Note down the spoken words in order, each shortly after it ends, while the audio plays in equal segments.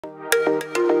Hello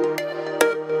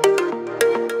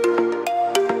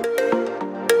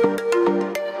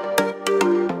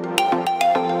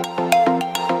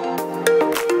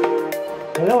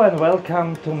and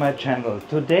welcome to my channel.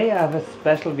 Today I have a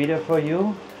special video for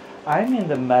you. I'm in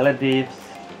the Maldives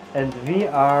and we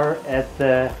are at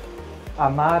the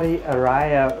Amari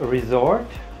Raaya resort.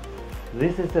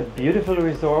 This is a beautiful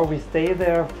resort. We stay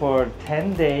there for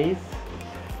 10 days.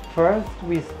 First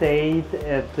we stayed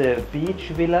at the beach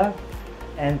villa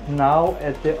and now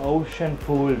at the ocean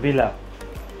pool villa.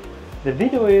 The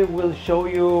video will show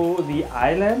you the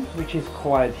island, which is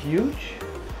quite huge.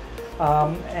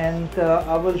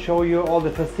 I will show you all the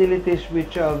facilities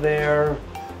which are there.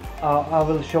 I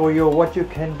will show you what you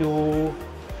can do.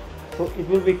 So it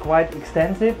will be quite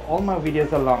extensive. All my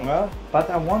videos are longer, but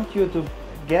I want you to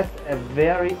get a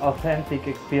very authentic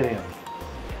experience.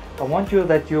 I want you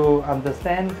that you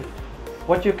understand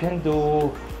what you can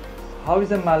do, how is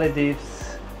the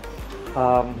Maldives,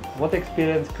 what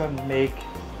experience can make.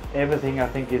 Everything I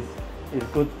think is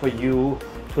good for you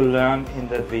to learn in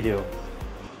that video.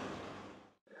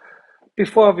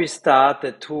 Before we start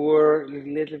the tour, a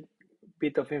little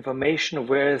bit of information.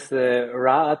 Where is the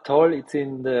Raaya Atoll? It's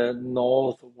in the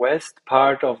northwest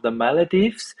part of the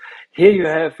Maldives. Here you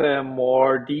have a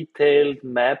more detailed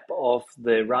map of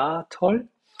the Raaya Atoll.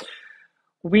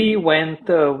 We went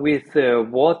with a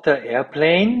water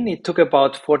airplane. It took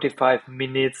about 45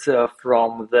 minutes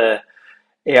from the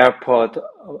airport,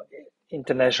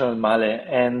 International Male.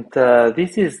 And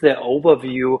this is the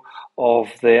overview of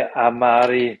the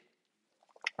Amari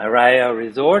Raaya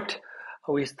resort.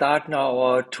 We start now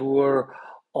our tour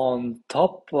on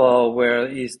top where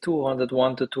is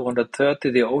 201 to 230,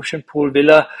 the ocean pool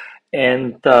villa,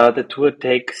 and the tour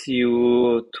takes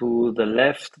you to the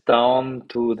left down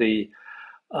to the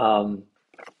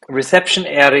reception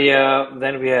area.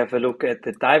 Then we have a look at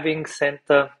the diving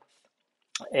center,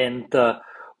 and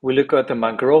we look at the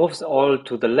mangroves all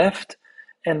to the left,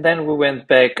 and then we went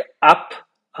back up.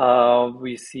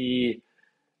 We see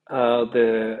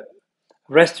the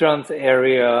restaurants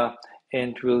area,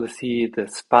 and we'll see the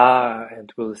spa,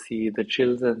 and we'll see the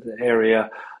children's area.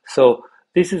 So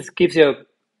this gives you a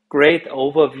great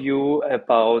overview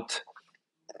about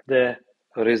the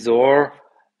resort,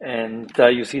 and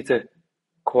you see it's a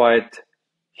quite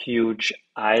huge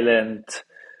island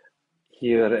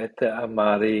here at the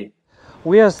Amari.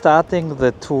 We are starting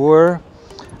the tour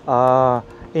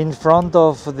in front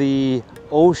of the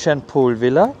ocean pool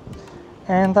villa,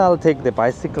 and I'll take the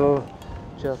bicycle.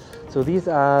 So these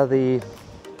are the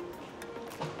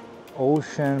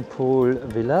ocean pool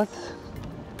villas.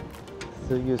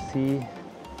 So you see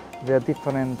there are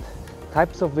different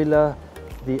types of villa: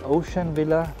 the ocean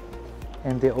villa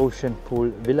and the ocean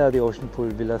pool villa. The ocean pool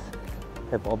villas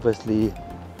have obviously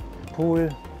pool.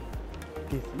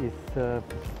 This is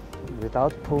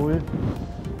without pool,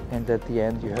 and at the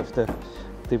end you have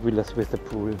the villas with the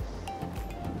pool.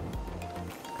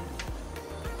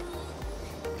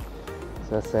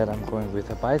 As I said, I'm going with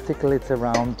a bicycle. It's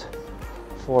around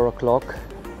 4 o'clock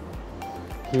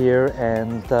here,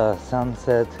 and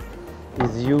sunset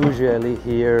is usually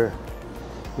here.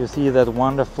 You see that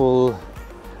wonderful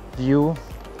view.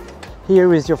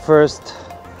 Here is your first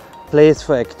place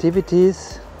for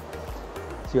activities.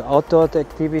 It's your outdoor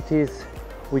activities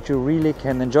which you really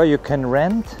can enjoy. You can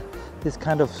rent this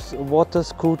kind of water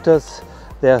scooters.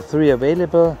 There are 3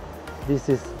 available. This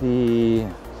is the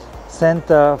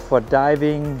center for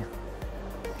diving.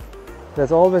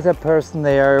 There's always a person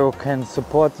there who can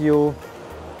support you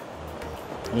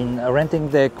in renting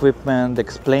the equipment,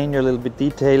 explain you a little bit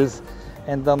details.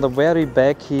 And on the very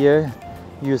back here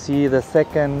you see the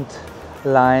second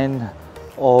line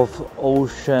of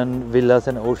ocean villas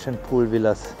and ocean pool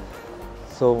villas.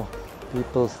 So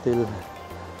people still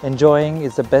enjoying.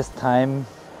 It's the best time,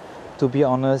 to be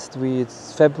honest.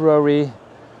 It's February,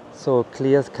 so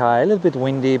clear sky, a little bit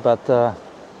windy, but you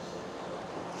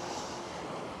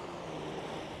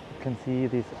can see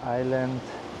this island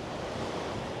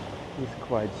is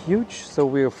quite huge. So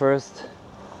we'll first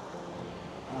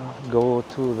go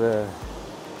to the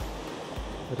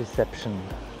reception.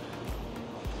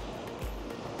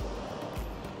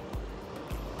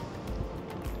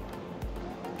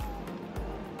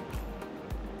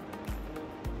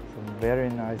 Some very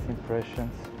nice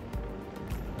impressions.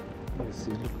 You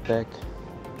see, look back.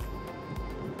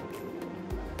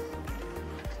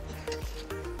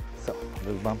 So, a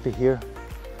little bumpy here.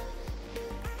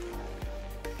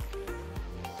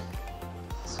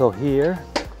 So here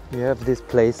you have these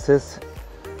places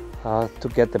to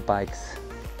get the bikes.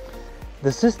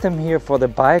 The system here for the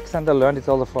bikes, and I learned it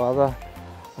all for other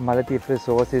Maldives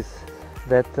resorts, is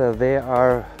that they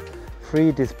are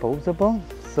free disposable,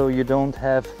 so you don't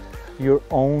have your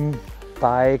own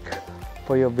bike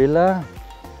for your villa.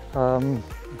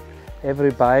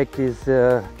 Every bike is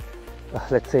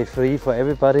let's say free for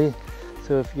everybody,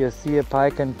 so if you see a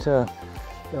bike and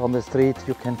on the street,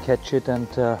 you can catch it and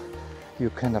you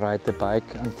can ride the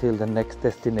bike until the next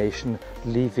destination,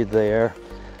 leave it there,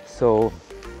 so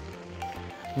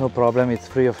no problem, it's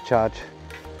free of charge.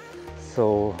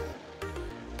 So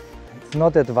it's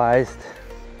not advised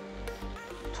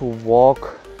to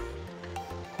walk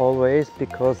always,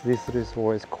 because this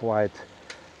resort is quite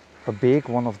a big,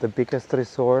 one of the biggest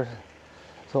resorts,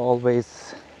 so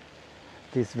always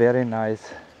these very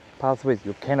nice pathways.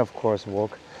 You can of course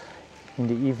walk in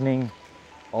the evening,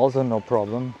 also no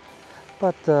problem,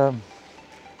 but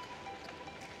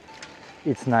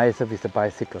it's nicer with a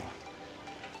bicycle.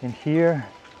 And here,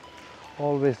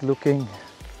 always looking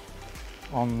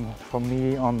on, for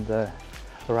me, on the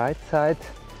right side,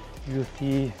 you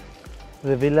see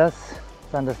the villas.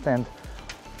 To understand,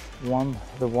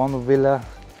 the one villa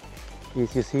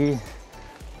is, you see,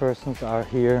 persons are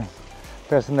here.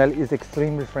 Personnel is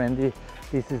extremely friendly.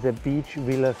 This is a beach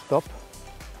villa stop.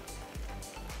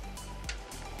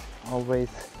 Always.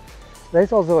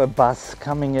 There's also a bus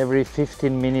coming every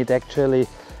 15 minutes. Actually,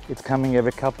 it's coming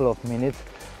every couple of minutes.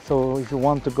 So if you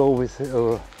want to go with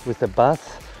a bus,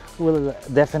 we'll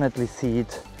definitely see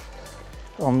it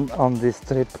on this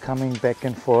trip, coming back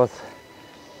and forth.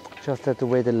 Just have to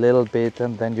wait a little bit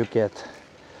and then you get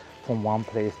from one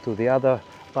place to the other.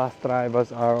 Bus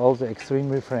drivers are also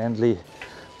extremely friendly.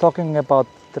 Talking about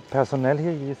the personnel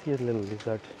here, you see a little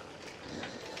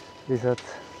lizard.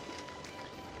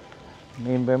 I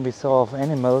mean, when we saw of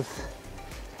animals,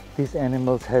 these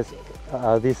animals has,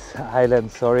 this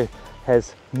island, sorry,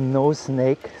 has no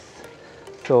snakes,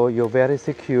 so you're very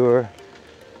secure.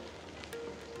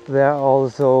 There are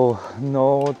also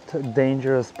no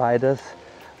dangerous spiders.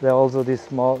 There are also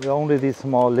only these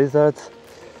small lizards.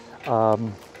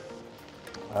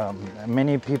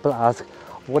 Many people ask,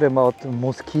 what about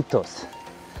mosquitoes?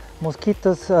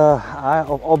 Mosquitoes are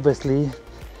obviously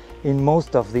in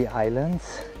most of the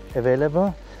islands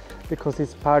available, because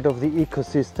it's part of the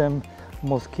ecosystem.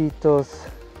 Mosquitoes,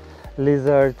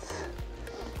 lizards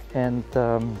and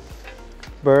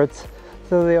birds,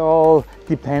 so they all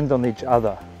depend on each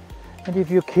other. And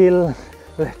if you kill,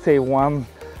 let's say, one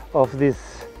of these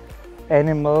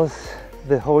animals,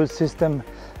 the whole system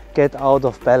get out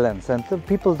of balance, and the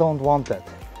people don't want that.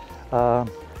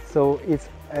 So it's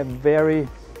a very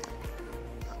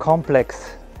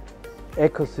complex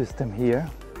ecosystem here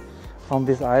on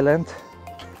this island,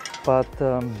 but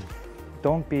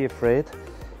don't be afraid.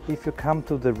 If you come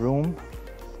to the room,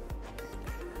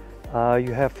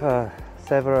 you have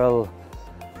several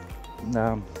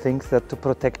things that to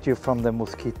protect you from the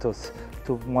mosquitoes.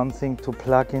 One thing to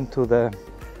plug into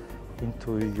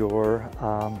your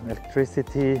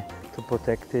electricity to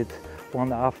protect it,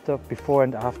 one before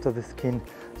and after the skin,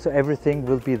 so everything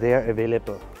will be there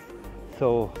available.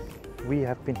 So we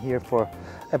have been here for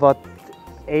about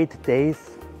 8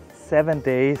 days, 7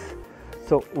 days,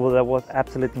 so there was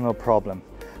absolutely no problem.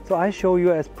 So I show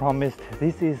you, as promised,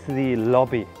 this is the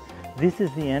lobby. This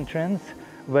is the entrance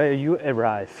where you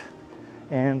arrive,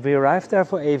 and we arrived there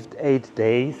for 8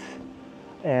 days.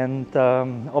 And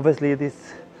obviously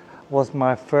this was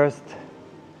my first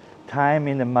time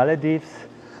in the Maldives,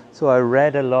 so I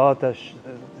read a lot,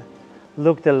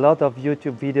 looked a lot of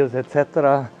YouTube videos,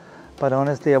 etc. But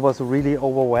honestly, I was really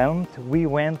overwhelmed. We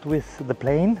went with the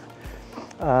plane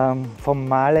from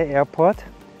Male airport,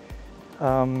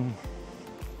 and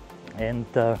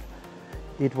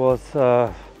it was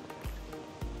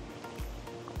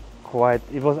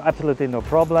it was absolutely no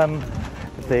problem.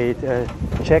 They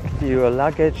checked your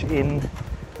luggage in.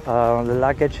 The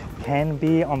luggage can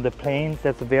be on the planes,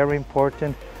 that's very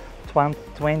important.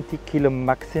 20 kilo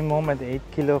maximum and 8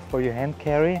 kilo for your hand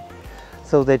carry.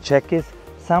 So they check it.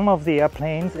 Some of the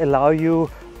airplanes allow you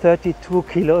 32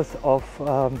 kilos of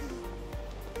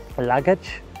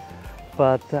luggage,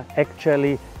 but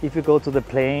actually if you go to the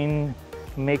plane,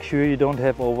 make sure you don't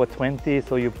have over 20.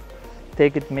 So you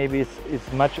take it, maybe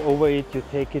it's much over it, you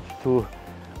take it to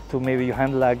maybe your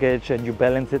hand luggage and you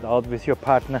balance it out with your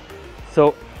partner.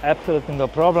 So absolutely no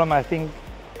problem. I think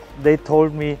they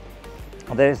told me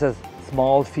there is a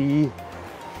small fee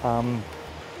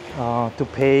to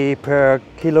pay per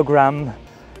kilogram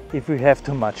if we have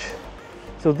too much.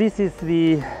 So this is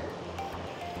the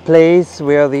place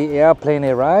where the airplane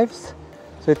arrives.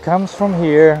 So it comes from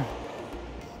here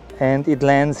and it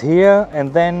lands here,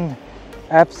 and then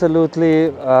absolutely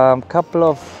a couple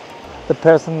of the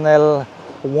personnel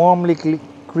warmly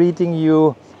greeting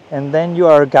you, and then you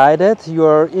are guided. You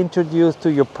are introduced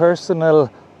to your personal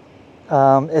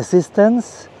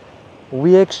assistants.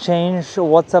 We exchange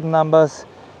WhatsApp numbers.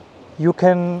 You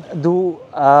can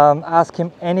ask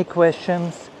him any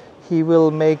questions. He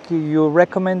will make you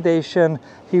recommendation.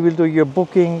 He will do your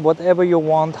booking, whatever you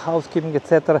want, housekeeping,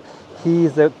 etc. He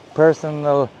is a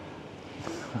personal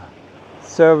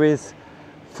service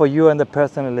for you and the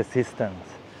personal assistant.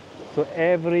 So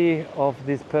every of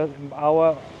these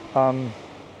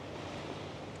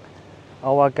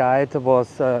our guide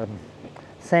was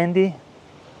Sandy.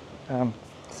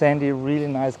 Sandy, really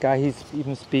nice guy. He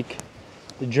even speak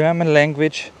the German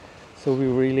language, so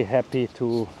we're really happy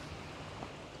to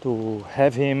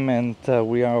have him, and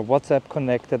we are WhatsApp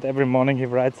connected. Every morning he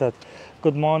writes that,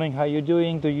 "Good morning, how you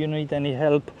doing? Do you need any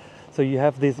help?" So you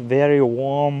have this very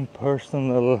warm,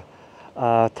 personal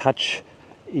touch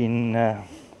in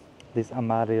this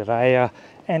Amari Raaya,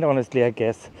 and honestly, I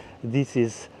guess this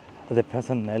is the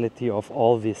personality of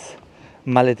all these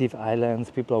Maldives islands.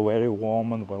 People are very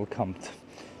warm and welcomed.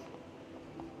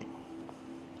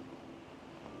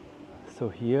 So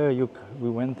here we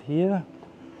went here,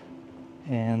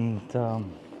 and so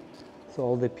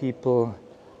all the people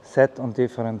sat on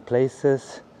different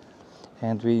places,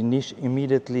 and we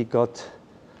immediately got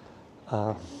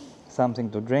something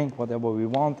to drink, whatever we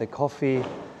want, a coffee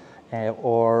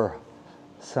or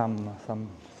some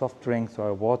soft drinks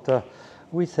or water.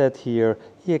 We sat here.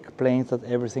 He explains that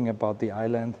everything about the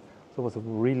island. So it was a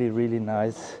really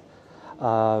nice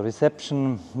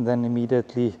reception. Then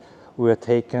immediately we were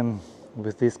taken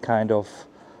with this kind of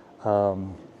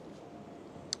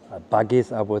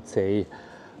buggies, I would say,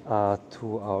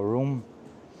 to our room.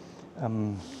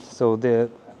 So the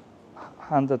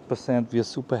 100% we are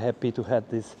super happy to have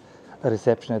this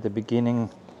reception at the beginning.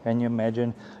 Can you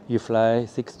imagine? You fly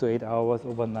 6 to 8 hours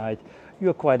overnight.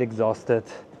 You're quite exhausted.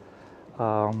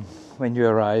 When you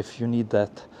arrive, you need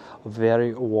that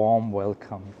very warm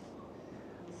welcome.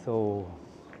 So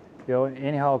you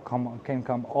anyhow can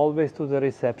come always to the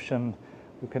reception.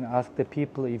 You can ask the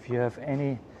people if you have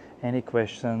any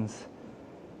questions.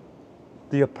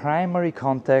 Your primary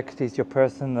contact is your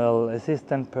personal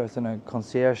assistant, personal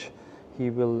concierge. He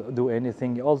will do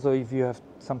anything. Also, if you have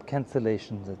some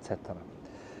cancellations, etc.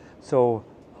 So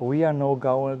we are now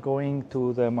going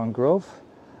to the mangrove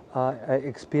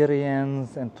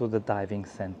experience and to the diving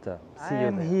center. I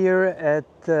am here at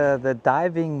the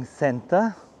diving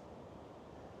center,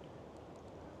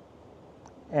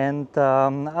 and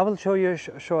I will show you a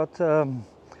short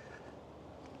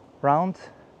round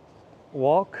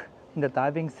walk in the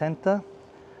diving center.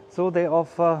 So they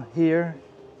offer here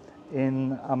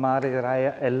in Amari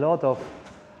Raaya a lot of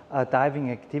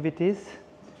diving activities.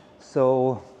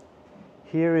 So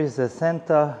here is a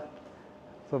center.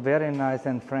 So very nice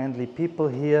and friendly people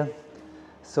here.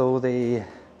 So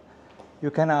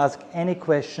you can ask any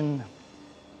question.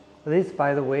 This,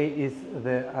 by the way, is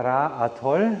the Ra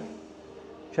Atoll.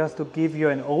 Just to give you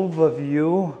an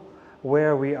overview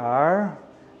where we are.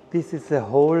 This is the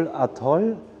whole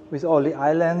atoll with all the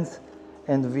islands,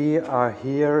 and we are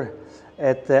here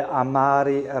at the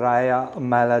Amari Raaya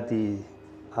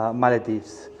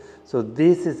Maldives. So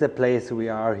this is the place we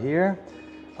are here,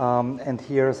 and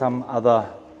here are some other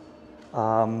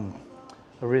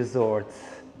resorts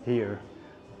here.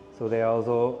 So there are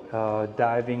also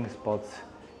diving spots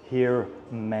here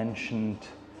mentioned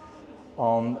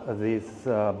on this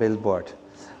billboard.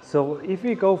 So if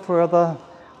we go further,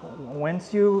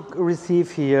 once you receive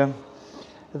here,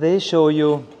 they show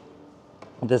you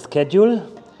the schedule.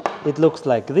 It looks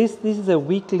like this. This is a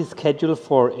weekly schedule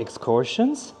for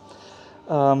excursions.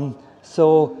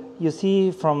 So you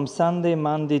see from Sunday,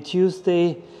 Monday,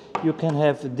 Tuesday, you can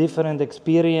have different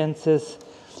experiences.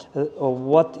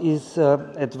 What is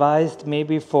advised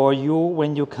maybe for you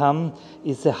when you come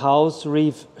is a house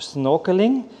reef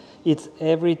snorkeling. It's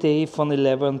every day from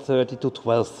 11:30 to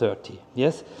 12:30,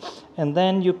 yes? And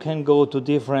then you can go to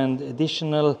different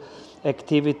additional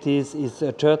activities. It's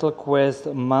a turtle quest,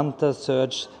 manta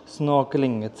search,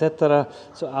 snorkeling, etc.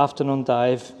 So afternoon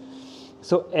dive.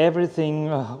 So everything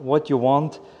what you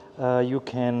want, you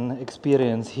can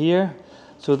experience here.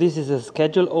 So this is a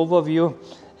schedule overview,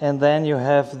 and then you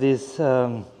have these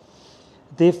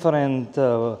different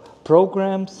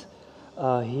programs.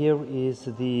 Here is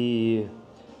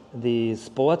the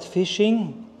sport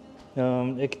fishing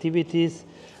activities.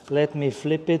 Let me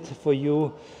flip it for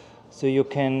you, so you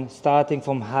can, starting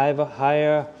from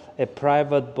hire a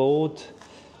private boat,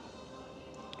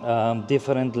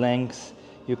 different lengths.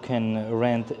 You can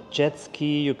rent jet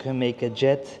ski. You can make a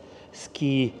jet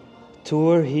ski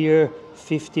tour here,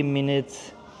 50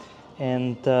 minutes,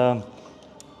 and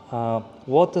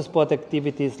Water sport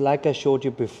activities, like I showed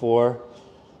you before.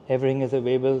 Everything is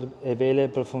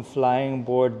available from flying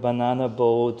board, banana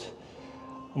boat,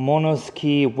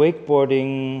 monoski,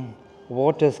 wakeboarding,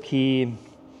 water ski.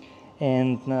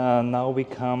 And now we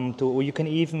come to, you can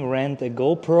even rent a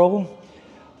GoPro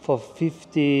for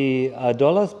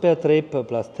 $50 per trip,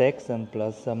 plus tax and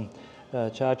plus some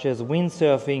charges,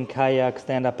 windsurfing, kayak,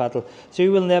 stand-up paddle. So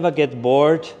you will never get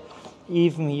bored.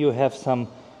 Even you have some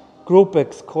group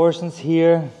excursions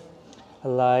here,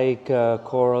 like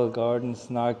coral gardens,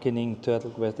 snorkeling,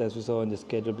 turtle quest, as we saw in the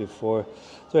schedule before.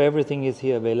 So everything is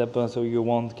here available, so you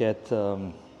won't get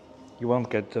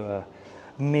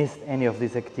missed any of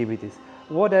these activities.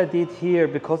 What I did here,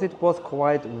 because it was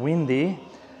quite windy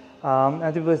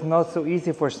and it was not so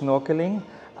easy for snorkeling,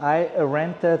 I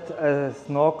rented a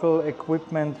snorkel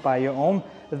equipment by your own.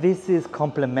 This is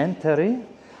complimentary.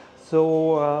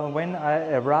 So when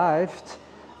I arrived,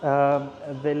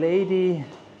 the lady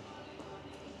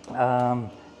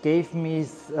gave me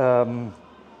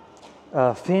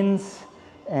fins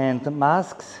and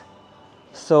masks.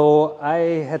 So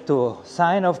I had to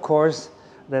sign, of course,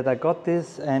 that I got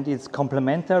this, and it's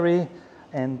complimentary.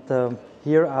 And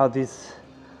here are these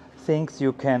things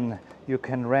you can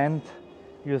rent.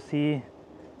 You see,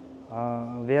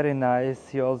 very nice.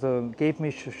 He also gave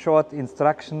me short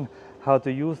instruction how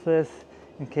to use this.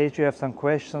 In case you have some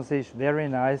questions, it's very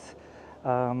nice.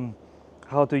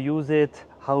 How to use it,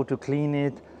 how to clean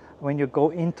it. When you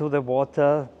go into the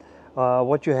water,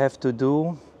 what you have to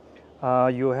do,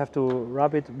 you have to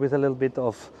rub it with a little bit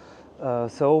of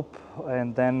soap,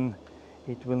 and then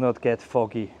it will not get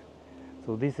foggy.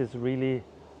 So this is really,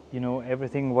 you know,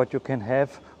 everything what you can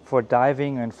have for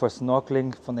diving and for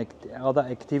snorkeling, for other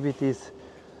activities.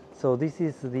 So this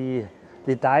is the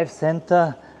dive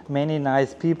center. Many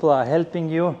nice people are helping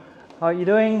you. How are you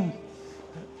doing?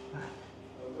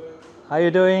 How are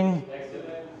you doing?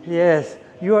 Excellent. Yes.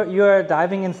 You are a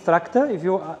diving instructor, if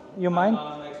you mind?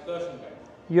 I'm an excursion guide.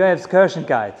 You are excursion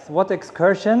guides. What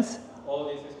excursions? All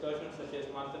these excursions, such as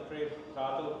mountain trip,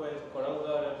 turtle quest,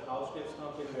 𝗟𝗶𝗀𝗲𝗀, house trip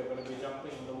snorkeling, we're going to be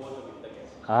jumping in the water with the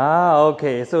guests. Ah,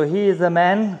 okay. So he is a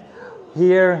man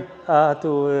here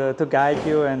to guide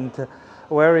you, and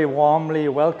very warmly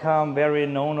welcome, very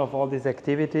known of all these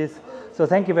activities. So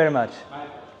thank you very much.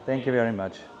 Thank you very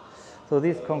much. So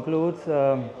this concludes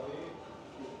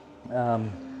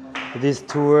this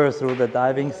tour through the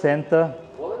diving center.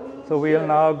 So we'll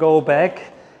now go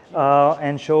back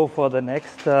and show for the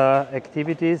next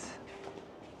activities,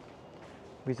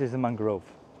 which is a mangrove.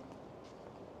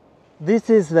 This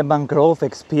is the mangrove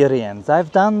experience.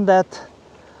 I've done that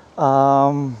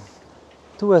 2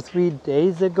 or 3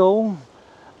 days ago.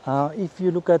 If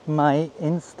you look at my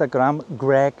Instagram,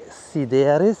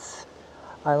 𝗓𝗍𝗃,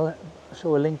 I'll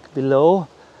show a link below.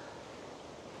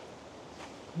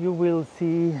 You will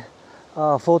see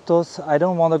photos. I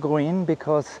don't want to go in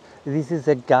because this is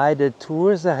a guided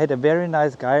tour. So I had a very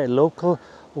nice guy, a local,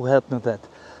 who helped me with that.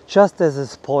 Just as a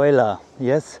spoiler,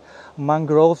 yes,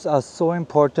 mangroves are so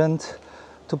important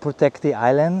to protect the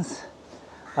islands.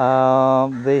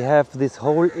 They have this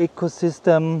whole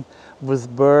ecosystem with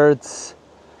birds,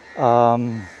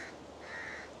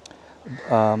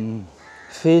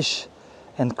 fish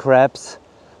and crabs.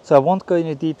 So I won't go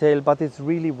into detail, but it's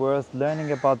really worth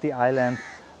learning about the island,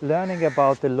 learning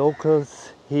about the locals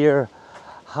here,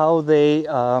 how they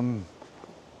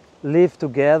live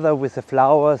together with the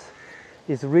flowers.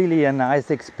 Is really a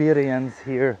nice experience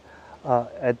here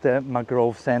at the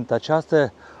Mangrove Center. Just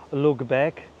a look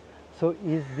back. So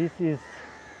this is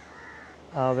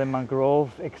the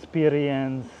Mangrove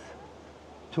Experience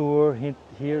tour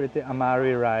here at the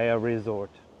Amari Raaya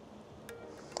Resort.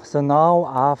 So now,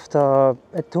 after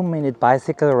a 2-minute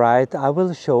bicycle ride, I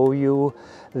will show you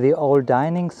the old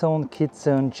dining zone, kids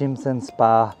zone, gyms and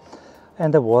spa,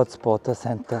 and the 𝗏𝗏𝗧𝗏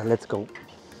Center. Let's go.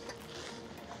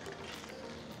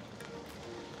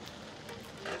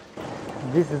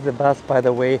 This is the bus, by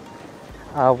the way,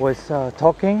 I was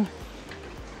talking.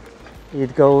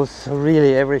 It goes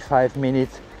really every 5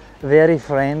 minutes, very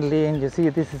friendly. And you see,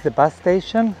 this is the bus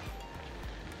station.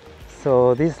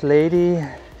 So this lady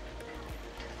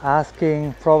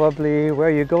asking probably, where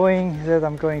are you going? He said,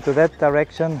 I'm going to that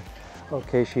direction.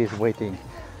 Okay, she's waiting.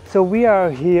 So we are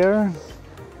here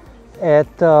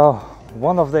at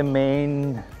one of the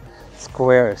main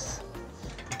squares.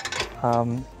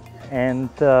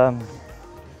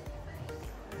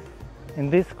 In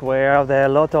this square, there are a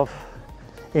lot of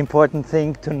important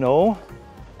things to know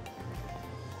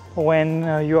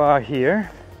when you are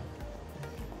here.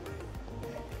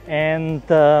 And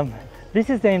this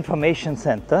is the information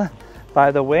center,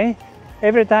 by the way.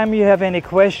 Every time you have any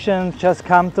questions, just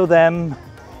come to them.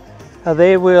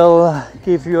 They will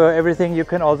give you everything. You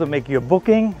can also make your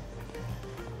booking.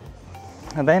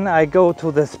 And then I go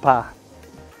to the spa.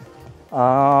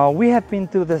 We have been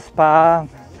to the spa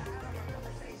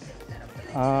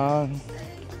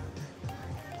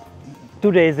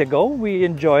 2 days ago. We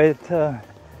enjoyed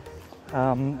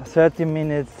 30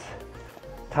 minutes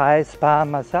Thai spa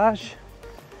massage.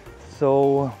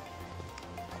 So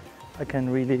I can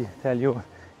really tell you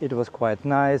it was quite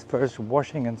nice. First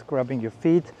washing and scrubbing your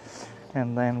feet,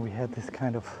 and then we had this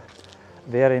kind of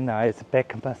very nice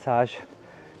back massage.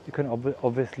 You can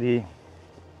obviously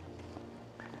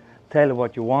tell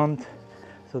what you want.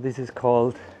 So this is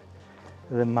called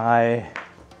the My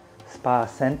Spa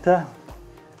Center.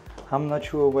 I'm not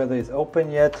sure whether it's open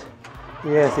yet.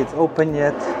 Yes, it's open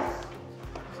yet.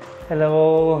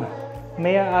 Hello,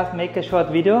 may I make a short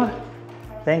video?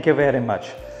 Thank you very much.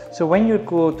 So when you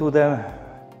go to the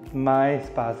My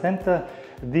Spa Center,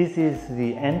 this is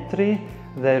the entry,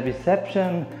 the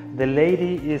reception. The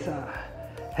lady is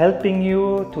helping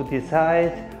you to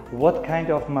decide what kind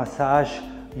of massage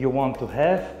you want to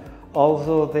have.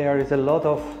 Also, there is a lot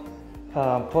of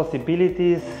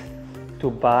possibilities to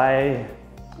buy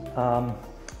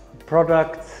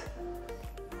products.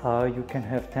 You can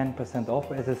have 10%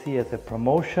 off, as I see, as a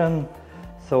promotion.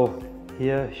 So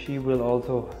here she will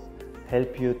also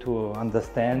help you to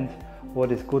understand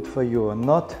what is good for you or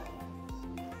not.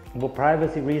 For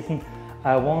privacy reason,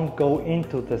 I won't go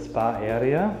into the spa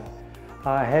area.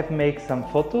 I have made some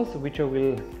photos which I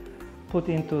will put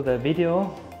into the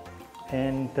video,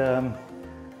 and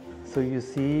so you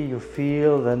see, you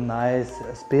feel the nice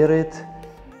spirit,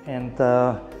 and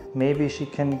maybe she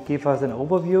can give us an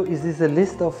overview. Is this a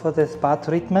list of the spa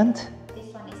treatment?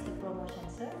 This one is the promotion,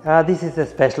 sir. This is a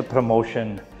special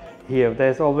promotion here.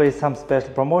 There's always some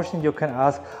special promotion. You can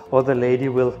ask, or the lady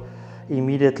will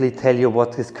immediately tell you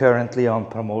what is currently on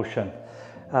promotion.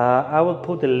 I will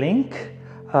put a link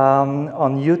on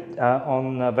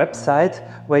a website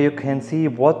where you can see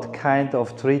what kind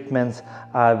of treatments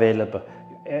are available.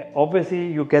 Obviously,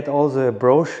 you get also a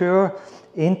brochure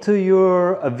into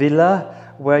your villa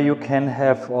where you can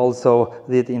have also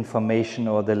the information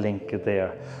or the link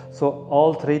there. So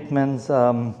all treatments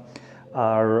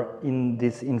are in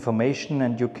this information,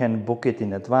 and you can book it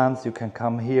in advance. You can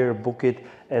come here, book it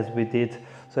as we did.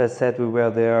 So as I said, we were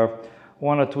there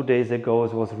 1 or 2 days ago.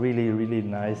 It was really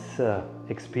nice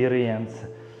experience,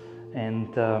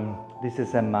 and this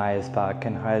is a My Spa. I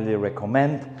can highly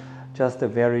recommend. Just a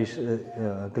very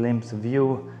glimpse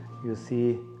view. You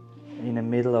see in the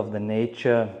middle of the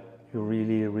nature. You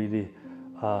really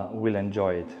will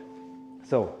enjoy it.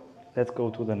 So let's go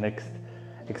to the next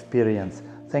experience.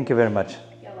 Thank you very much.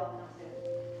 You're welcome,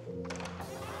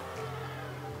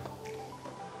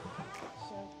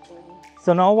 sir.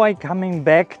 So now I'm coming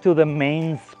back to the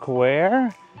main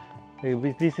square.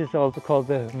 This is also called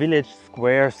the village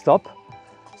square stop.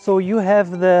 So you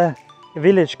have the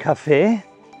village cafe.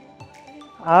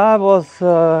 I was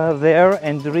there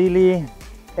and really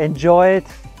enjoyed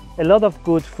a lot of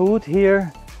good food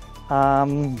here.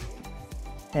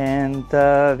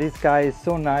 This guy is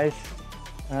so nice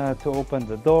to open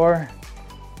the door.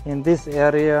 In this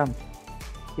area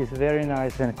is very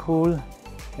nice and cool,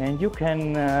 and you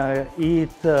can eat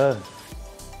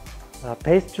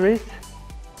pastries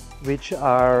which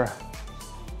are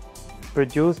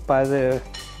produced by the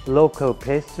local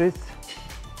pastries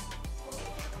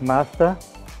master.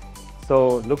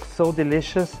 So it looks so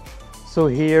delicious. So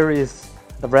here is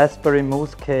a raspberry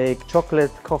mousse cake,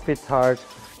 chocolate coffee tart,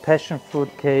 passion fruit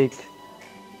cake,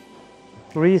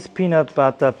 Reese peanut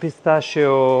butter,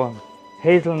 pistachio,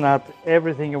 hazelnut,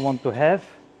 everything you want to have.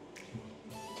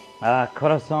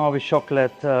 Croissant with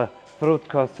chocolate, fruit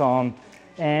croissant,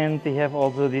 and they have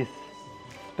also this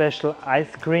special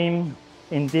ice cream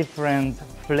in different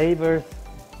flavors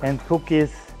and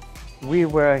cookies. We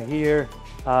were here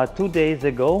 2 days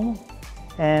ago,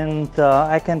 and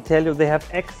I can tell you they have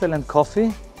excellent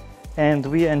coffee, and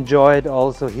we enjoyed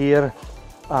also here,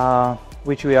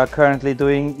 which we are currently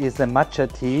doing, is the matcha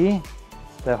tea,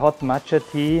 the hot matcha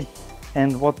tea.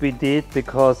 And what we did,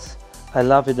 because I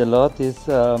love it a lot, is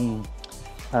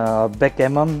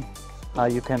backgammon.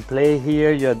 You can play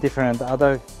here. You have different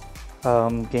other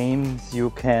games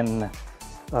you can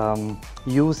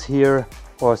use here,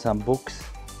 or some books.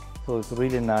 So it's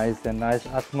really nice, a nice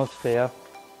atmosphere.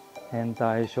 And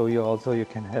I show you also, you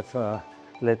can have,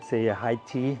 let's say, a high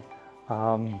tea.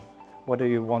 Whatever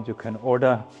you want, you can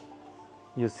order.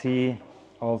 You see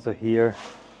also here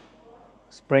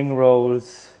spring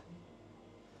rolls,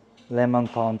 lemon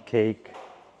pound cake,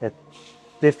 a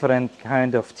different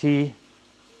kind of tea.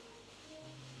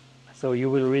 So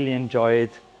you will really enjoy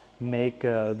it. Make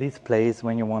this place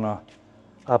when you want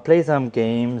to play some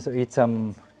games, eat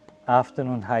some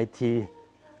afternoon high tea.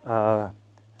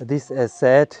 This, as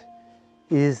said,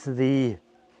 is the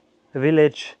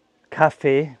village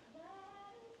cafe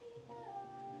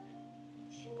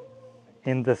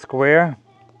in the square.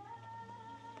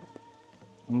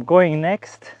 I'm going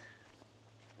next.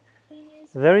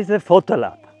 There is a photo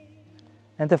lab,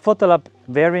 and the photo lab,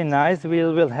 very nice. We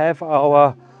will have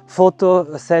our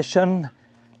photo session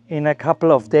in a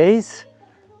couple of days.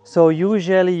 So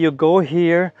usually you go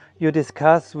here, you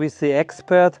discuss with the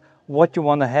expert what you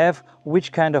want to have,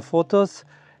 which kind of photos,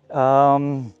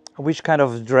 which kind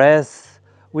of dress,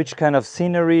 which kind of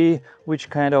scenery, which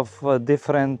kind of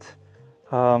different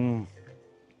well,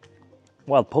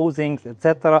 posings,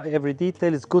 etc. Every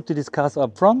detail is good to discuss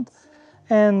up front,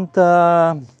 and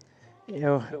you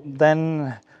know,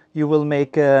 then you will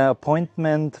make an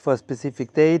appointment for a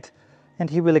specific date, and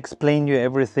he will explain you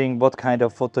everything, what kind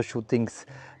of photo shootings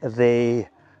they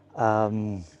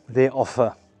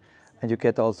offer, and you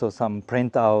get also some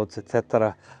printouts,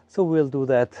 etc. So we'll do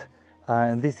that,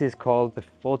 and this is called the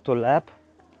Photo Lab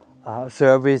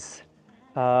service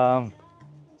by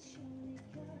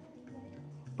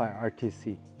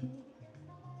RTC.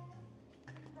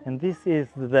 And this is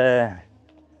the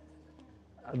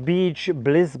beach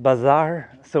bliss bazaar.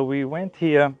 So we went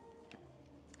here,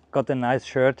 got a nice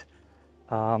shirt.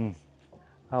 I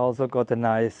also got a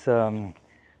nice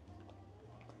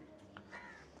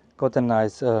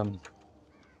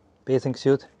bathing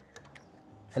suit.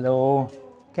 Hello,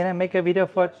 can I make a video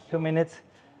for 2 minutes?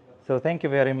 So thank you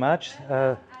very much. Can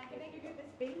I give you the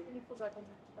space? You've forgotten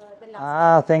the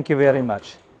last. Thank you very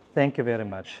much. Thank you very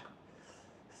much.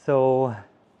 So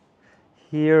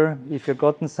here, if you've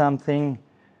gotten something,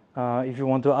 if you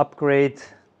want to upgrade,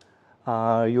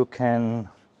 you can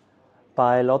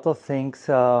buy a lot of things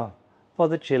for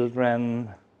the children,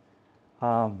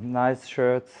 nice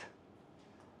shirts.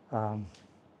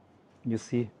 You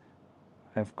see,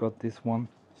 I've got this one.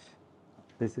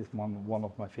 This is one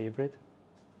of my favorite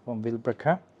from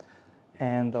𝗍𝗶𝗍𝗀,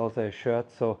 and also a shirt.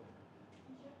 So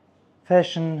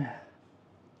fashion,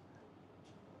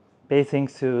 bathing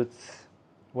suits,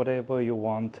 whatever you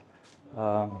want,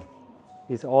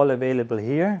 is all available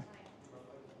here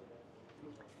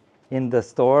in the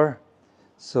store.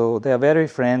 So they are very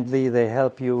friendly. They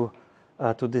help you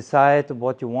to decide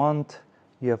what you want.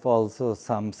 You have also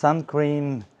some sun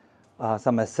cream,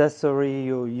 some accessory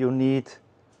you need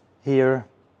here,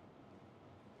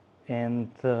 and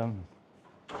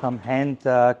some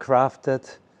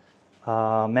hand-crafted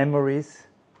memories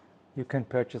you can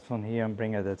purchase from here and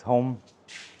bring it at home.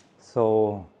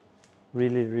 So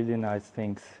really, really nice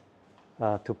things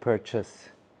to purchase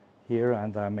here,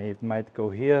 and I might go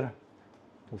here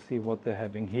to see what they're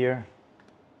having here.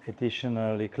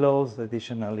 Additionally clothes,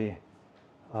 additionally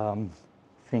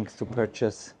things to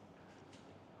purchase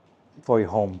for your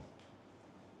home.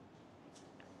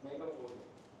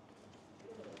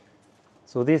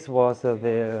 So this was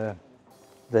the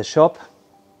shop.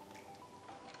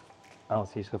 Oh,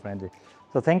 she's so friendly.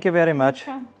 So thank you very much.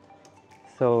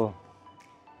 So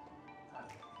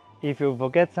if you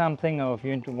forget something, or if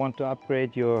you want to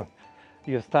upgrade your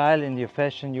style and your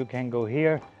fashion, you can go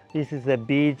here. This is the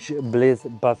Beach Bliss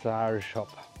Bazaar shop.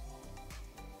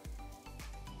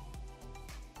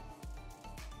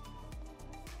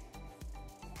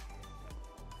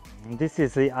 And this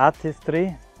is the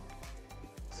artistry.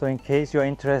 So in case you're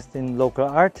interested in local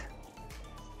art,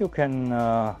 you can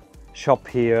shop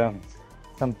here.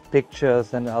 Some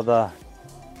pictures and other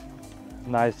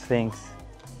nice things.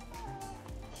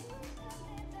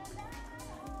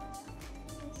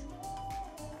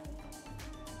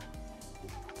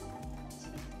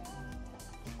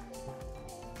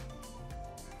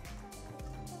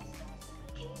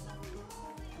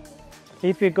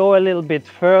 If you go a little bit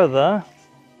further,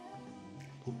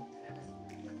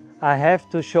 I have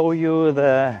to show you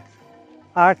the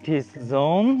artist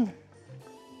zone.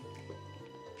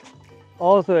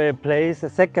 Also a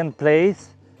second place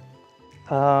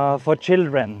for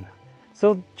children.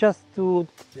 So just to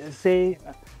say,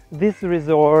 this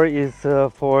resort is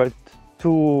for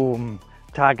two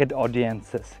target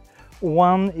audiences.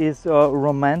 One is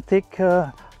romantic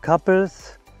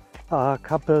couples,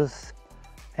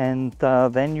 and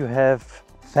then you have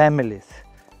families,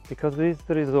 because this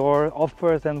resort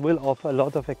offers and will offer a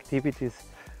lot of activities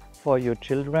for your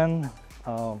children.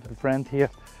 A friend here,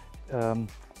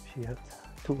 she has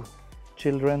 2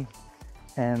 children,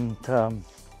 and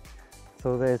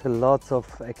so there's lots of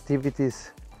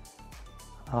activities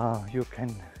you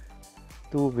can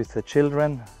do with the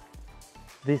children.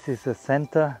 This is a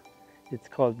center It's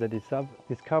called the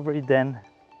Discovery Den,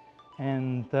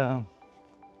 and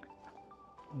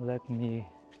let me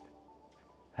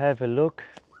have a look.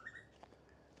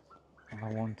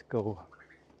 I won't go,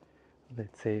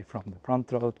 let's say, from the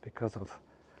front road because of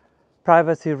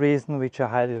privacy reason, which I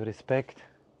highly respect.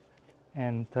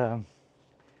 And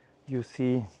you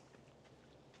see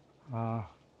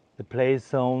the play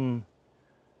zone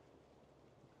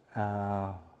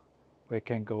where you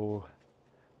can go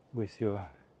with your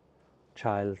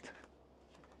child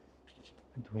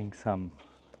doing some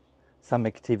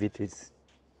activities.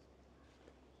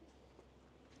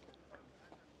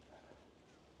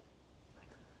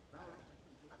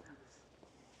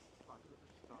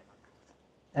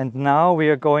 And now we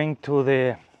are going to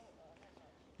the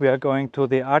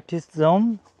artist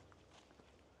zone.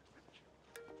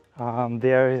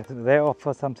 They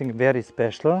offer something very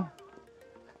special.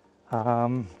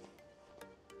 I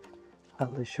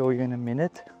will show you in a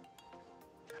minute.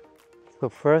 So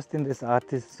first, in this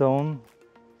artist zone,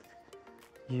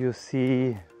 you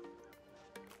see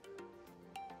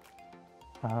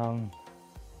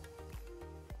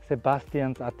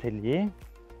Sebastian's atelier.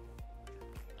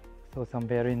 So some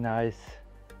very nice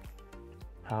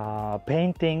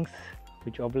paintings,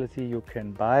 which obviously you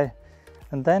can buy.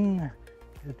 And then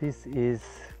this is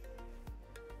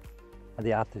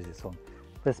the artist zone.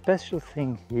 The special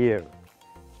thing here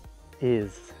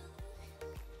is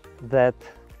that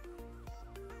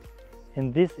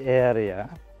in this area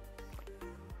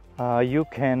you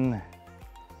can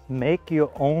make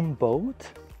your own boat,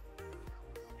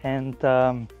 and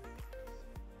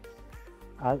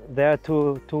there are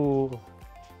two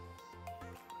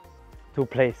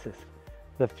places.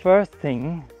 The first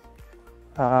thing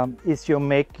is you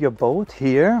make your boat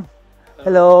here.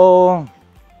 Hello.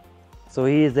 So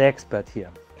he is the expert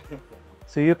here.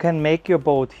 So you can make your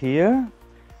boat here.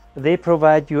 They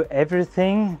provide you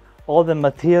everything, all the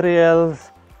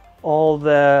materials, all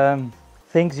the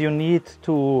things you need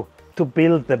to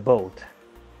build the boat.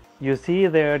 You see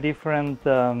there are different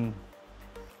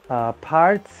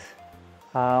parts.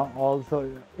 Also,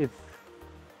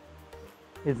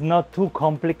 it's not too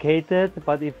complicated,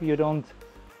 but if you don't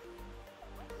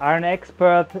are an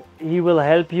expert, he will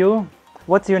help you.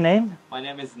 What's your name? My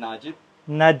name is Najib.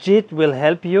 Najib will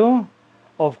help you,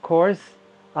 of course,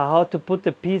 how to put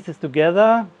the pieces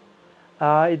together.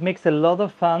 It makes a lot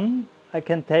of fun, I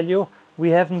can tell you.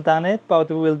 We haven't done it, but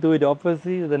we will do it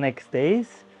obviously the next days.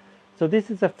 So this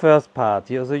is the first part.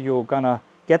 So you're gonna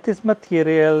get these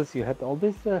materials, you have all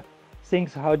these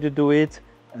things how to do it,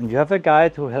 and you have a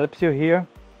guide who helps you here.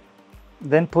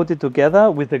 Then put it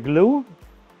together with the glue,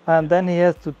 and then he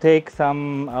has to take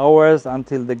some hours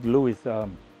until the glue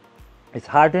is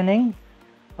hardening.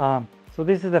 So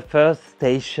this is the first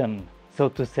station, so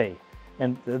to say.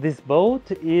 And this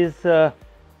boat is a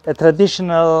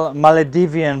traditional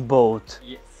Maldivian boat,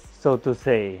 Yes. so to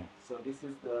say. So this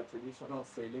is the traditional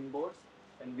sailing boats,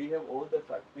 and we have all the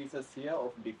cut pieces here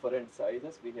of different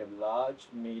sizes. We have large,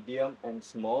 medium and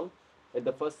small. At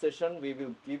the first session, we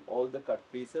will give all the cut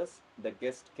pieces. The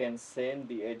guest can sand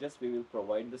the edges. We will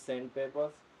provide the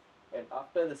sandpapers. And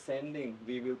after the sanding,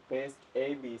 we will paste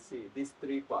A, B, C, these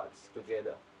three parts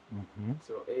together.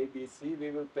 So A, B, C,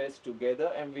 we will paste together,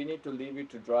 and we need to leave it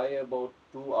to dry about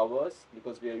 2 hours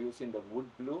because we are using the wood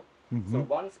glue. So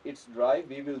once it's dry,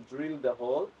 we will drill the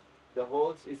hole. The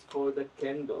holes is for the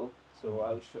candle. So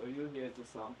I'll show you, here's a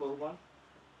sample one.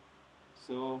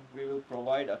 So we will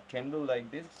provide a candle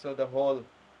like this. So the hole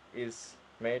is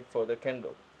made for the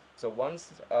candle. So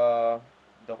once the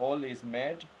hole is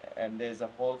made, and there's a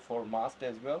hole for mast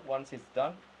as well, once it's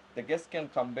done, the guest can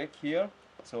come back here.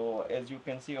 So as you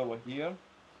can see over here,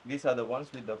 these are the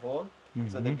ones with the hole.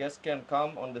 So the guests can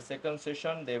come on the second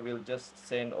session. They will just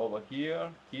sand over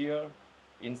here, here,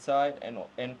 inside,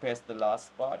 and paste the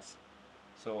last parts.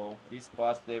 So these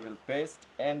parts they will paste,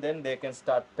 and then they can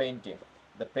start painting.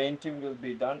 The painting will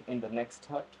be done in the next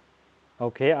hut.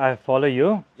 Okay, I follow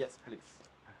you. Yes, please.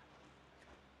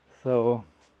 So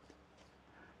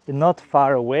not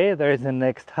far away there is the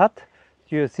next hut.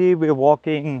 You see we're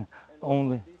walking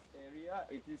only. This area,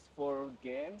 it is for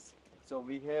games. So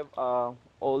we have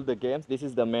all the games. This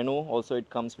is the menu. Also it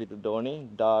comes with the Donny,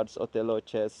 darts, Othello,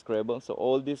 chess, Scrabble. So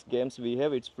all these games we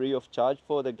have, it's free of charge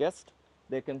for the guest.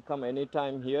 They can come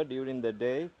anytime here during the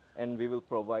day, and we will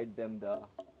provide them the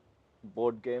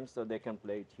board games so they can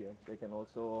play it here. They can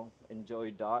also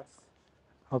enjoy darts.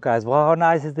 Oh guys, well, how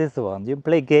nice is this one? You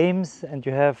play games and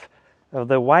you have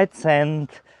the white sand,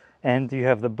 and you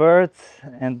have the birds,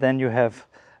 and then you have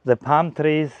the palm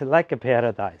trees, like a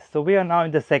paradise. So we are now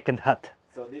in the second hut.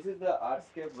 So this is the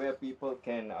artscape where people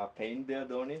can paint their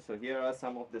dhoni. So here are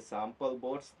some of the sample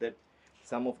boards that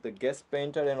some of the guests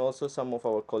painted and also some of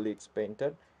our colleagues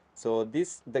painted. So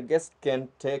this the guests can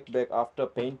take back after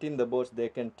painting the boards. They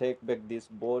can take back these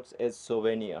boards as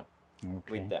souvenir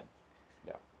with them.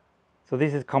 Yeah. So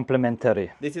this is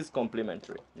complimentary. This is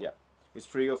complimentary. Yeah, it's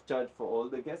free of charge for all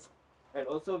the guests. And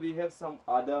also we have some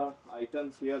other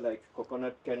items here like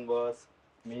coconut canvas,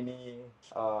 mini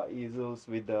easels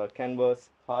with the canvas,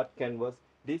 hard canvas.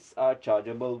 These are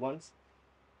chargeable ones.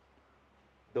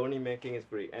 Dhoni making is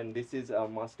free, and this is a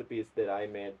masterpiece that I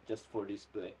made just for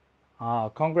display. Ah,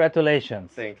 congratulations.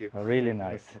 Thank you. Really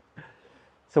nice.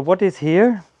 So what is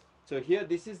here? So here,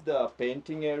 this is the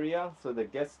painting area. So the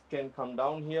guests can come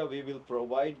down here. We will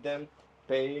provide them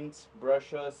paints,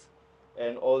 brushes,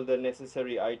 and all the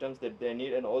necessary items that they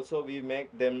need. And also we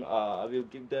make them, we'll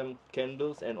give them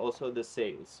candles and also the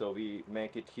sails. So we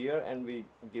make it here and we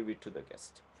give it to the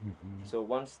guest. So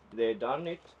once they done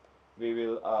it, we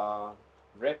will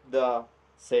wrap the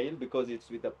sail because it's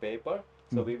with a paper.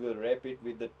 So we will wrap it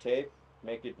with the tape,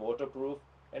 make it waterproof,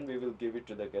 and we will give it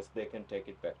to the guests. They can take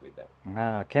it back with them.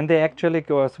 Ah, can they actually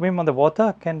go swim on the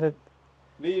water? Can they?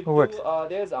 We do,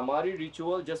 there's Amari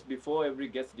ritual just before every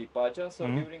guest departure. So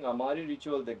during Amari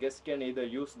ritual, the guests can either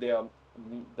use their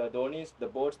the dhonis, the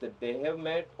boats that they have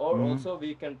made, or also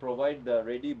we can provide the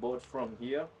ready boats from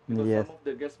here. Because some of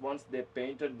the guests, once they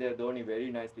painted their dhoni very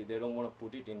nicely, they don't want to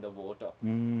put it in the water.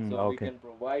 So we can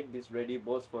provide these ready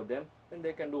boats for them, and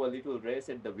they can do a little race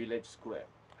at the village square.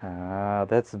 Ah,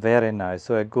 that's very nice.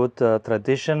 So a good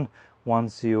tradition.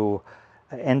 Once you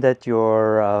ended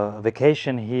your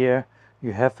vacation here,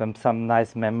 you have some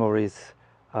nice memories,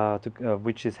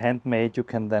 which is handmade. You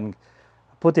can then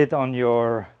put it on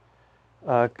your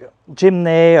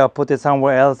chimney or put it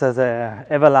somewhere else as a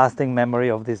everlasting memory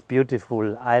of this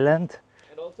beautiful island.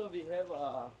 And also we have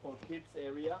for kids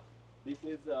area. This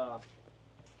is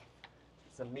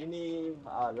it's a mini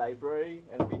library,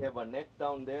 and we have a net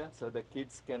down there so the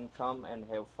kids can come and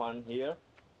have fun here.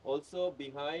 Also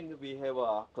behind we have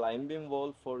a climbing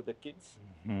wall for the kids.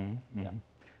 Yeah.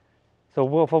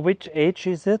 So for which age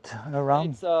is it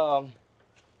around? It's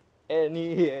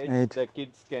any age. The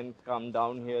kids can come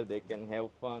down here, they can have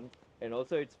fun. And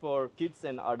also it's for kids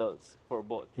and adults, for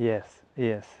both. Yes,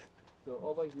 yes. So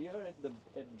over here at the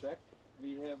back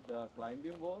we have the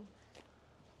climbing wall.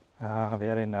 Ah,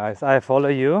 very nice. I follow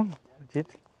you. So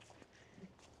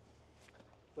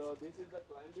this is the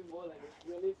climbing wall, and it's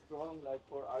really strong, like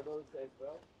for adults as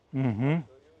well.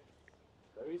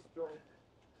 Very strong.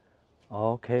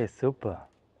 Okay, super.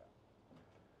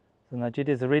 So Najid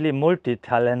is really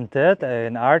multi-talented,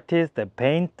 an artist, a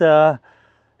painter,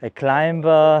 a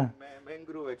climber,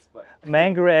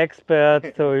 mangrove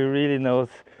expert, so he really knows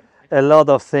a lot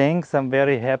of things. I'm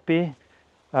very happy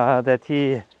that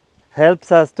he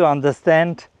helps us to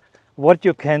understand what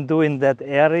you can do in that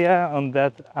area, on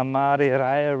that Amari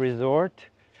Raaya resort,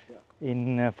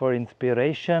 for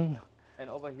inspiration. And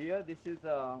over here, this is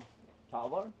a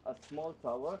tower, a small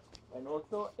tower, and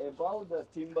also above the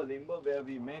𝗟𝗶𝗶𝗲𝗀 where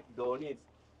we make dhonis,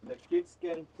 the kids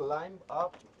can climb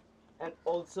up, and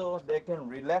also they can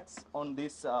relax on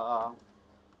these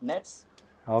nets.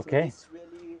 Okay. So this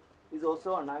really is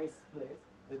also a nice place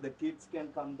that the kids can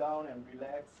come down and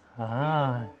relax.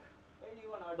 Ah.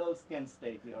 Even adults can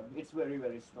stay here. It's very,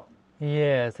 very strong.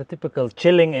 Yes, a typical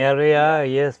chilling area,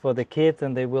 yes, for the kids,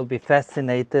 and they will be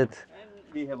fascinated. And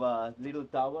we have a little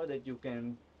tower that you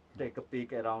can take a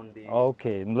peek around the...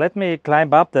 Okay, let me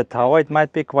climb up the tower. It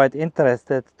might be quite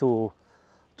interested to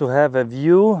have a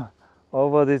view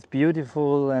over this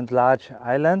beautiful and large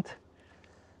island.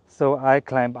 So I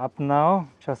climb up now,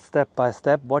 just step by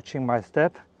step, watching my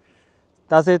step.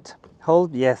 Does it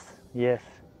hold? Yes, yes.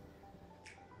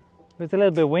 It's a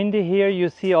little bit windy here. You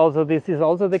see also this is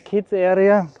also the kids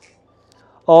area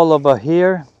all over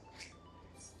here.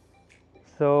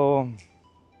 So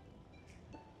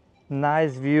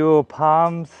nice view,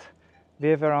 palms. We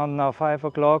have around now 5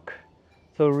 o'clock.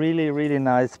 So really, really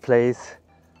nice place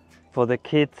for the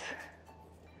kids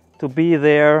to be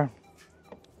there.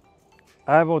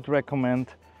 I would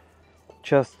recommend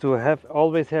just to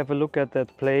always have a look at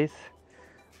that place.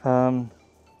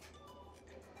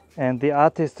 And the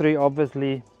artistry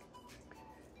obviously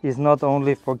is not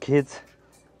only for kids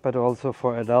but also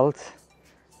for adults,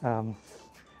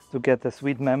 to get a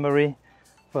sweet memory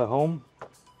for home.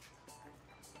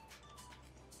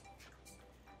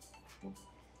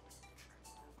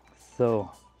 So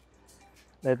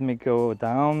let me go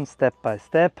down step by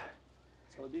step.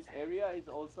 So this area is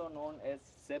also known as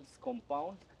𝗍𝗶𝗺𝗀𝗀𝗀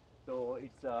compound. So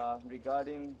it's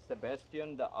regarding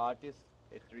Sebastian, the artist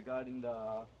It's regarding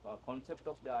the concept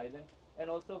of the island. And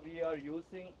also we are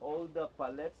using all the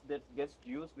pallets that gets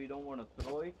used. We don't want to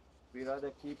throw it. We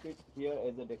rather keep it here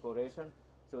as a decoration.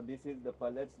 So this is the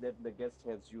pallets that the guest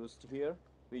has used here.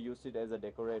 We use it as a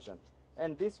decoration.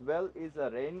 And this well is a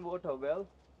rainwater well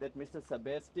that Mr.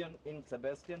 Sebastian, in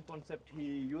Sebastian concept, he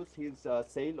used his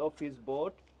sail of his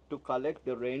boat to collect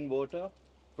the rainwater.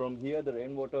 From here, the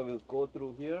rainwater will go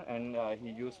through here, and he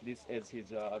used this as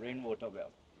his rainwater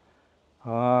well.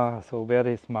 Ah, so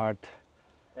very smart.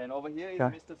 And over here is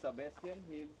Yeah. Mr. Sebastian.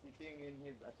 He is sitting in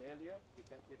his atelier. You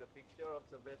can see the picture of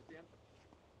Sebastian.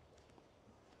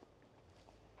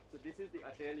 So this is the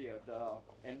atelier, the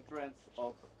entrance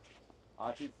of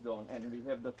artist zone, and we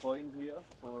have the coin here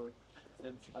for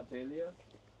Seb's atelier.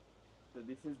 So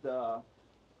this is the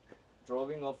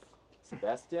drawing of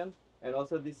Sebastian, and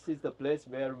also this is the place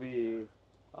where we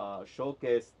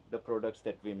showcase the products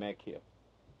that we make here.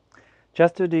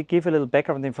 Just to give a little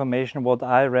background information, what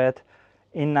I read,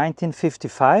 in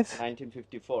 1955,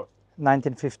 1954.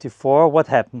 1954, what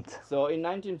happened? So in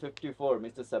 1954,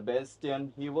 Mr.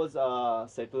 Sebastian, he was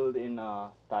settled in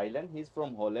Thailand. He's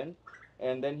from Holland,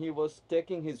 and then he was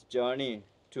taking his journey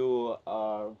to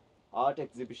art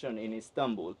exhibition in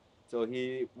Istanbul. So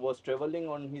he was traveling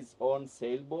on his own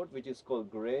sailboat, which is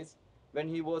called Grace. When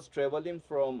he was traveling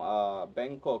from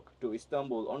Bangkok to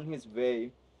Istanbul, on his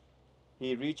way,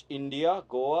 he reached India,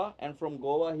 Goa, and from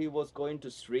Goa he was going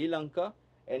to Sri Lanka,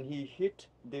 and he hit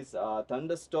this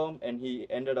thunderstorm, and he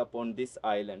ended up on this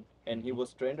island. And he was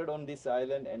stranded on this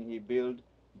island, and he built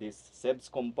this Seb's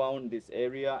compound, this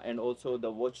area, and also the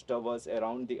watchtowers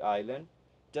around the island,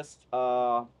 just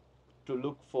to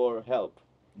look for help.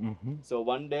 So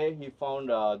one day he found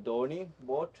a Dhoni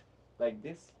boat like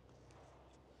this.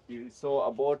 He saw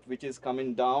a boat which is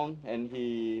coming down, and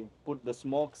he put the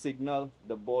smoke signal.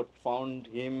 The boat found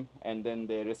him, and then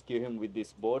they rescue him with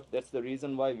this boat. That's the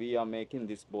reason why we are making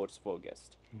these boats for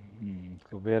guests.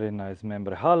 So very nice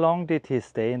memory. How long did he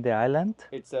stay in the island?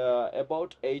 It's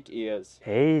about 8 years.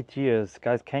 8 years.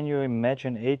 Guys, can you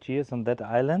imagine 8 years on that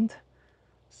island?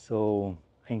 So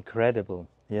incredible,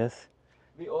 yes?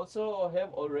 We also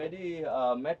have already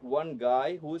met one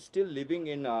guy who is still living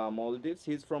in Maldives.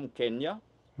 He's from Kenya.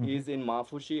 He's in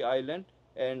Mafushi Island,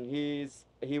 and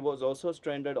he was also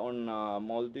stranded on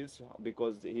Maldives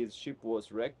because his ship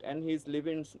was wrecked, and he's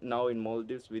living now in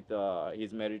Maldives with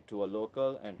he's married to a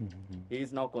local, and he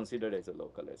is now considered as a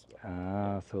local as well.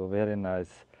 Ah, so very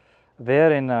nice.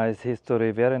 Very nice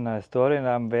history, very nice story, and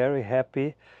I'm very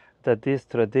happy that this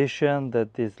tradition,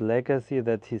 that this legacy,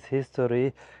 that his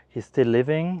history is still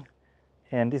living.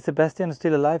 And is Sebastian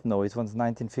still alive? No, it was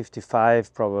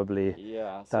 1955 probably.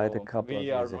 Yeah, Died a so couple we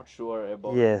of are years not sure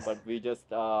about Yes. it, but we just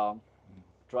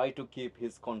try to keep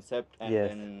his concept and Yes.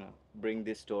 then bring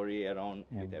this story around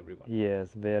with everyone.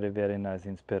 Yes, very, very nice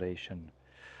inspiration.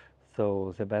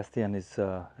 So Sebastian is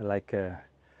like a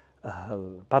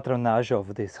patronage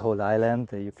of this whole island.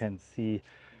 You can see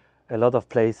a lot of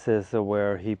places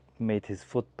where he made his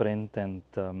footprint, and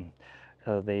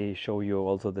they show you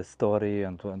also the story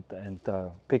and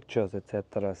pictures,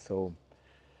 etc. So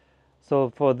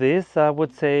for this, I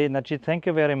would say, Najib, thank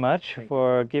you very much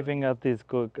for giving us this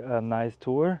good, nice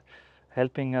tour,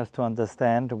 helping us to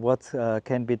understand what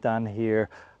can be done here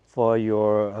for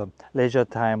your leisure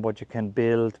time, what you can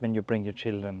build when you bring your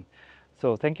children.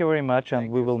 So thank you very much,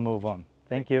 and we will move on.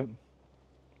 Thank you.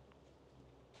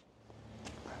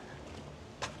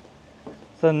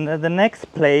 So the next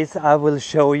place I will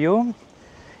show you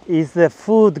is the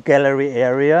food gallery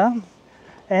area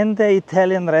and the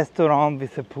Italian restaurant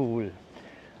with a pool.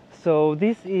 So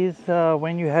this is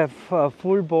when you have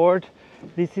full board.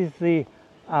 This is the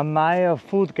Amaya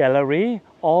food gallery,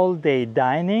 all day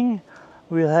dining.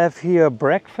 We'll have here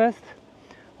breakfast,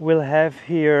 we'll have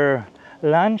here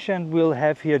lunch, and we'll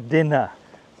have here dinner.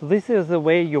 So this is the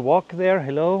way you walk there.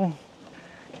 Hello,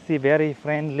 see very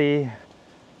friendly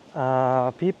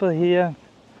people here.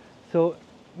 So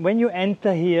when you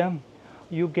enter here,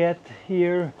 you get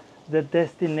here the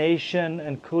destination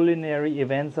and culinary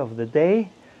events of the day.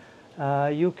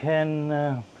 You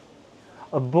can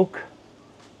book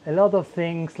a lot of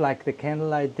things like the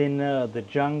candlelight dinner, the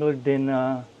jungle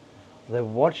dinner, the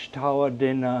watchtower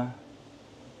dinner,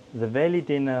 the valley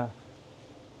dinner,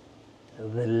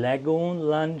 the lagoon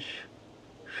lunch,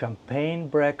 champagne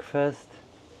breakfast,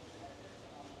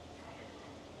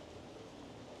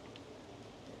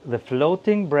 the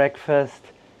floating breakfast,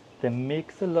 the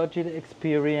mixology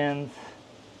experience,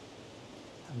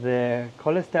 the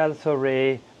cholesterol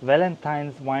soiree,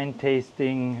 Valentine's wine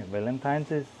tasting.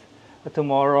 Valentine's is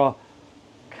tomorrow.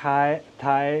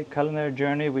 Thai culinary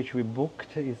journey, which we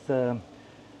booked, is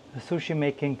sushi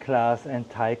making class and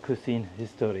Thai cuisine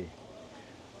history.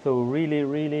 So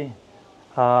really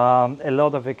a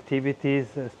lot of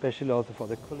activities, especially also for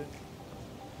the culinary.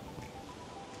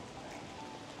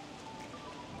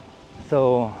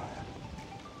 So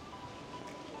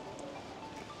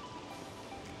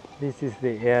this is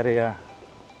the area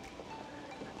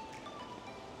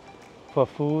for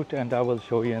food, and I will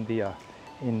show you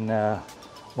in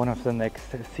one of the next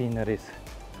sceneries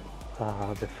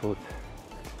the food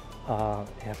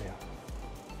area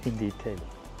in detail.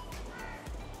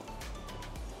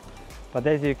 But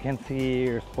as you can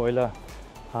see, spoiler,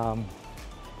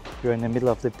 you're in the middle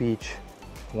of the beach,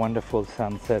 wonderful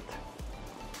sunset.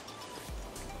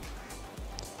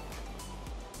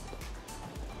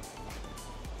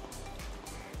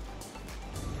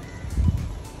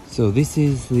 So this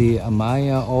is the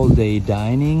Amaya all-day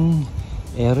dining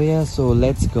area, so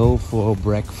let's go for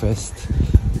breakfast.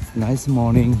 It's a nice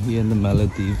morning here in the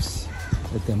Maldives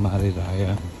at the Amari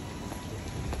Raaya.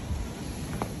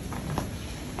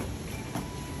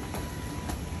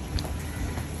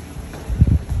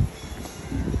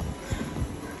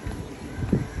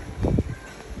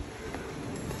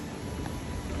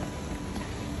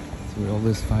 So we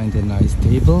always find a nice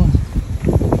table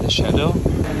in the shadow.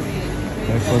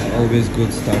 Breakfast always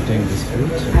good starting this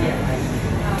food.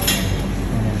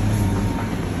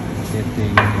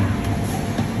 Getting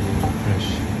fresh.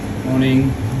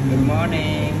 Morning. Good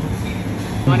morning.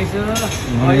 Morning, sir.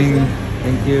 Morning.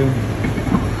 Thank you.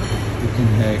 You can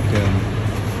have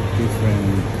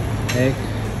different egg.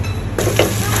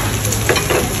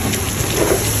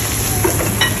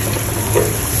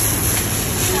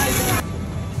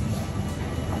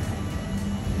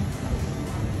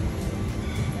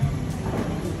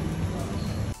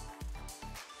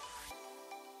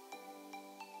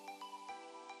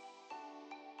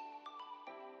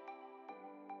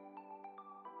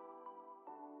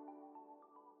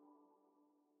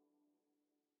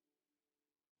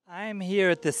 I'm here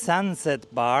at the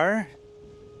Sunset Bar.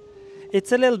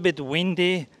 It's a little bit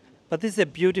windy, but this is a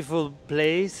beautiful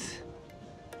place.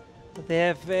 They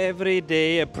have every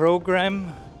day a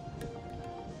program.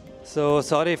 So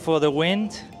sorry for the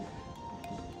wind,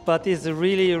 but it's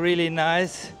really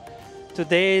nice.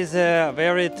 Today is a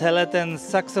very talented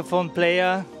saxophone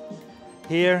player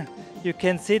here. You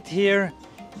can sit here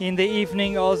in the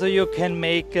evening. Also, you can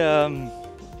make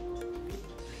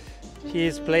he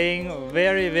is playing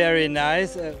very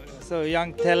nice, so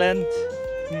young talent.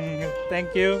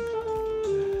 Thank you.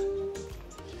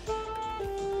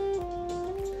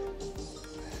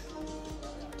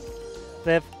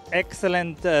 They have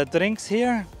excellent drinks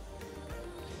here,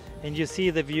 and you see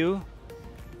the view.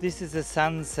 This is a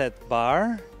Sunset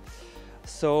Bar.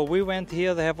 So we went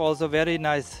here. They have also very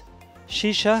nice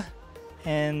shisha,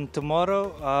 and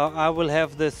tomorrow I will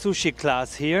have the sushi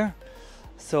class here.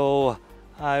 So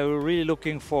I'm really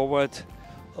looking forward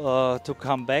to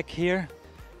come back here.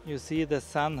 You see the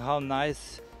sun, how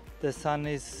nice the sun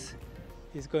is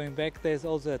going back. There's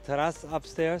also a terrace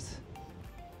upstairs.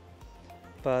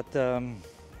 But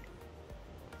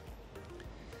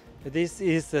this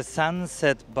is the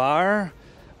Sunset Bar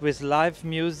with live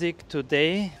music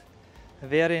today.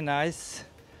 Very nice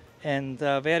and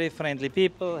very friendly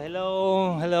people.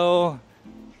 Hello, hello.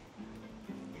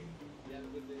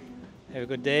 Have a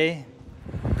good day.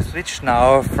 Switch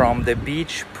now from the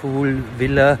beach pool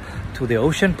villa to the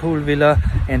ocean pool villa,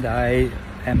 and I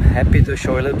am happy to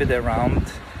show a little bit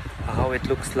around how it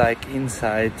looks like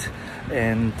inside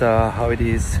and how it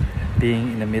is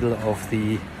being in the middle of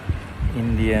the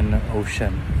Indian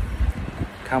Ocean.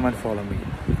 Come and follow me.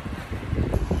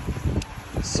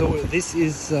 So this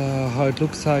is how it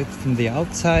looks like from the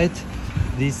outside.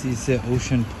 This is the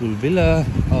ocean pool villa.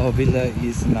 Our villa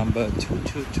is number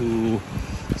 222.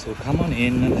 So come on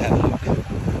in and have a look.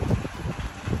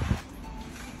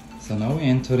 So now we're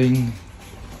entering.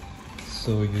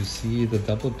 So you see the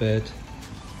double bed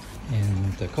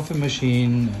and the coffee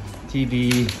machine,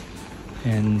 TV,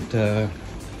 and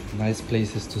nice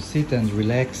places to sit and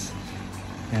relax.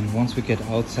 And once we get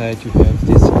outside, you have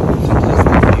this fantastic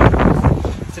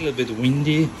view. It's a little bit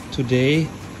windy today,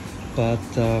 but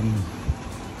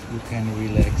you can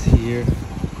relax here.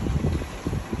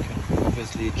 You can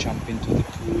obviously jump into the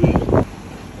pool.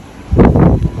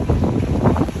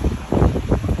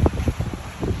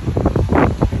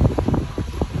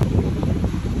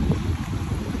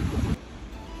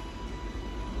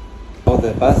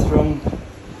 The bathroom,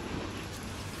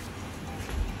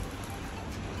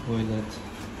 toilet.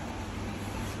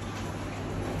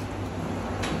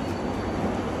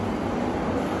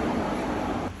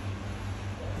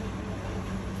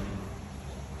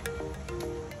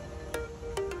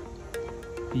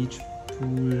 beach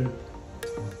pool.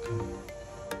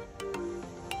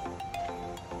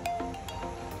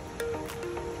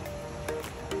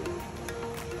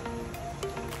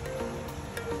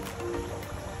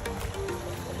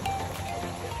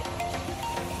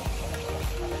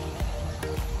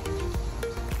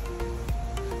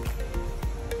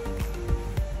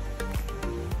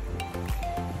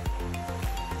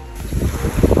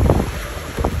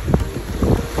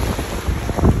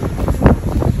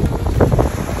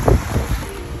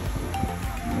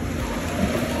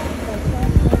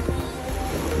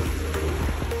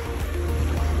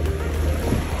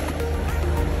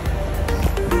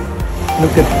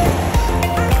 Look at